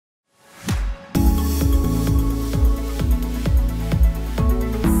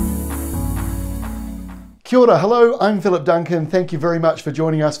Kia ora, hello, I'm Philip Duncan. Thank you very much for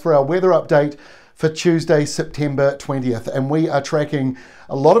joining us for our weather update for Tuesday, September 20th. And we are tracking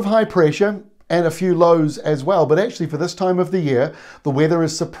a lot of high pressure and a few lows as well. But actually for this time of the year, the weather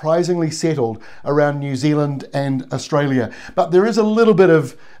is surprisingly settled around New Zealand and Australia. But there is a little bit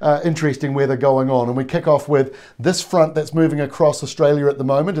of interesting weather going on. And we kick off with this front that's moving across Australia at the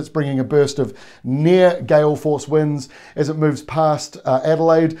moment. It's bringing a burst of near gale force winds as it moves past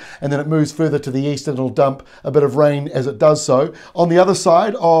Adelaide, and then it moves further to the east and it'll dump a bit of rain as it does so. On the other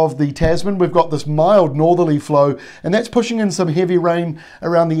side of the Tasman, we've got this mild northerly flow, and that's pushing in some heavy rain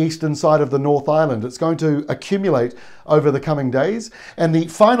around the eastern side of the North Island. It's going to accumulate over the coming days. And the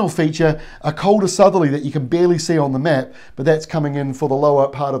final feature, a colder southerly that you can barely see on the map, but that's coming in for the lower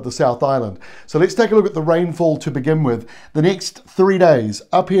part of the South Island. So let's take a look at the rainfall to begin with. The next 3 days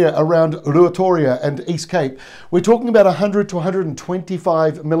up here around Ruatoria and East Cape, we're talking about 100 to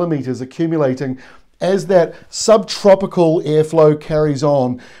 125 millimetres accumulating. As that subtropical airflow carries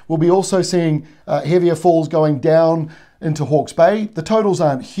on, we'll be also seeing heavier falls going down into Hawke's Bay. The totals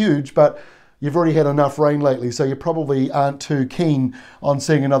aren't huge, but you've already had enough rain lately, so you probably aren't too keen on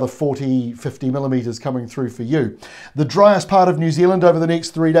seeing another 40, 50 millimetres coming through for you. The driest part of New Zealand over the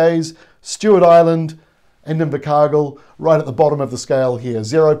next 3 days, Stewart Island and Invercargill, right at the bottom of the scale here,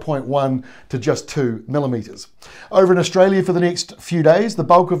 0.1 to just 2 millimetres. Over in Australia for the next few days, the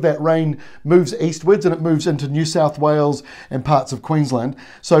bulk of that rain moves eastwards and it moves into New South Wales and parts of Queensland.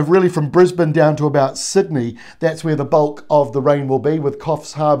 So really from Brisbane down to about Sydney, that's where the bulk of the rain will be, with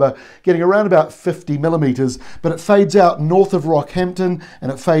Coffs Harbour getting around about 50 millimetres, but it fades out north of Rockhampton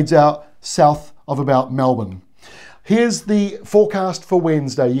and it fades out south of about Melbourne. Here's the forecast for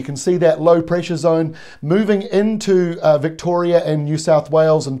Wednesday. You can see that low pressure zone moving into Victoria and New South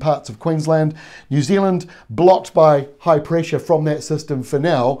Wales and parts of Queensland. New Zealand blocked by high pressure from that system for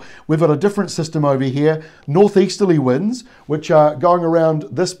now. We've got a different system over here, northeasterly winds, which are going around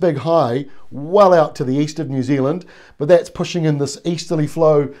this big high well out to the east of New Zealand, but that's pushing in this easterly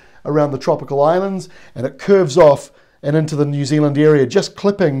flow around the tropical islands, and it curves off and into the New Zealand area, just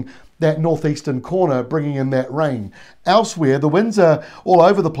clipping that northeastern corner, bringing in that rain. Elsewhere, the winds are all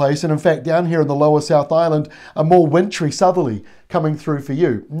over the place, and in fact, down here in the lower South Island, a more wintry southerly coming through for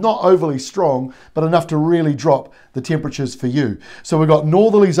you. Not overly strong, but enough to really drop the temperatures for you. So we've got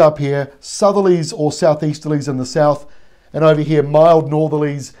northerlies up here, southerlies or southeasterlies in the south, and over here, mild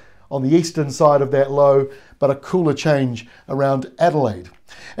northerlies on the eastern side of that low, but a cooler change around Adelaide.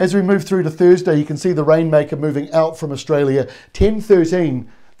 As we move through to Thursday, you can see the rainmaker moving out from Australia,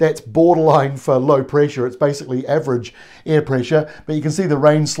 1013. That's borderline for low pressure. It's basically average air pressure, but you can see the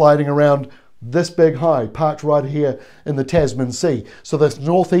rain sliding around this big high, parked right here in the Tasman Sea. So this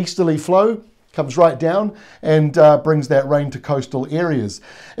northeasterly flow comes right down and brings that rain to coastal areas.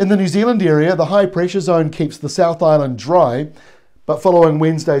 In the New Zealand area, the high pressure zone keeps the South Island dry, but following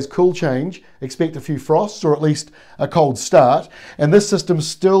Wednesday's cool change, expect a few frosts or at least a cold start. And this system's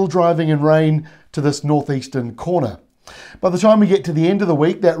still driving in rain to this northeastern corner. By the time we get to the end of the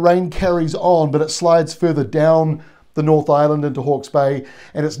week, that rain carries on, but it slides further down the North Island into Hawke's Bay,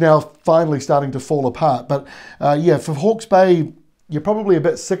 and it's now finally starting to fall apart. But yeah, for Hawke's Bay, you're probably a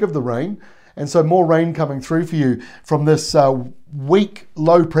bit sick of the rain, and so more rain coming through for you from this weak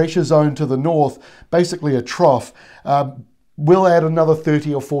low pressure zone to the north, basically a trough. We'll add another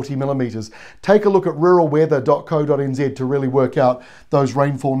 30 or 40 millimetres. Take a look at ruralweather.co.nz to really work out those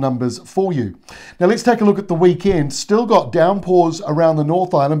rainfall numbers for you. Now let's take a look at the weekend. Still got downpours around the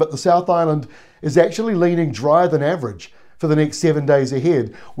North Island, but the South Island is actually leaning drier than average for the next 7 days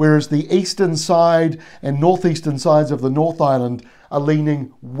ahead, whereas the eastern side and northeastern sides of the North Island are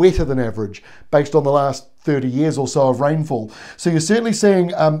leaning wetter than average based on the last 30 years or so of rainfall. So you're certainly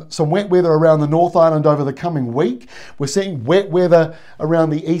seeing some wet weather around the North Island over the coming week. We're seeing wet weather around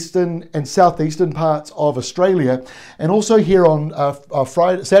the eastern and southeastern parts of Australia. And also here on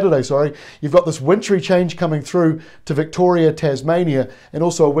Saturday, you've got this wintry change coming through to Victoria, Tasmania, and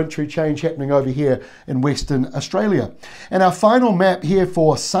also a wintry change happening over here in Western Australia. And our final map here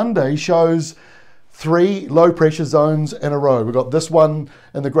for Sunday shows 3 low pressure zones in a row. We've got this one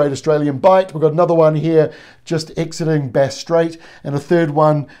in the Great Australian Bight. We've got another one here just exiting Bass Strait, and a third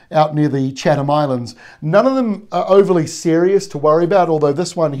one out near the Chatham Islands. None of them are overly serious to worry about, although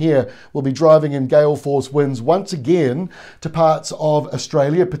this one here will be driving in gale force winds once again to parts of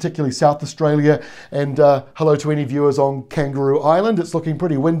Australia, particularly South Australia. And hello to any viewers on Kangaroo Island. It's looking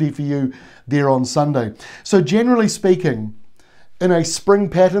pretty windy for you there on Sunday. So generally speaking, in a spring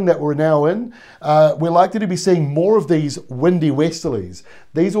pattern that we're now in, we're likely to be seeing more of these windy westerlies.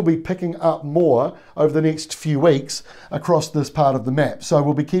 These will be picking up more over the next few weeks across this part of the map. So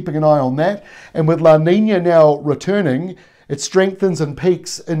we'll be keeping an eye on that. And with La Nina now returning, it strengthens and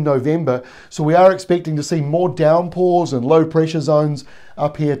peaks in November. So we are expecting to see more downpours and low pressure zones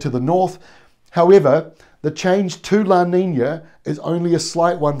up here to the north. However, the change to La Nina is only a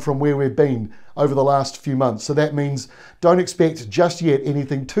slight one from where we've been over the last few months. So that means don't expect just yet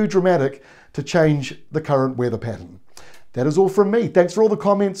anything too dramatic to change the current weather pattern. That is all from me. Thanks for all the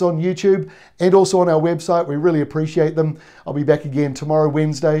comments on YouTube and also on our website. We really appreciate them. I'll be back again tomorrow,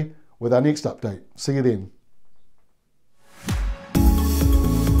 Wednesday, with our next update. See you then.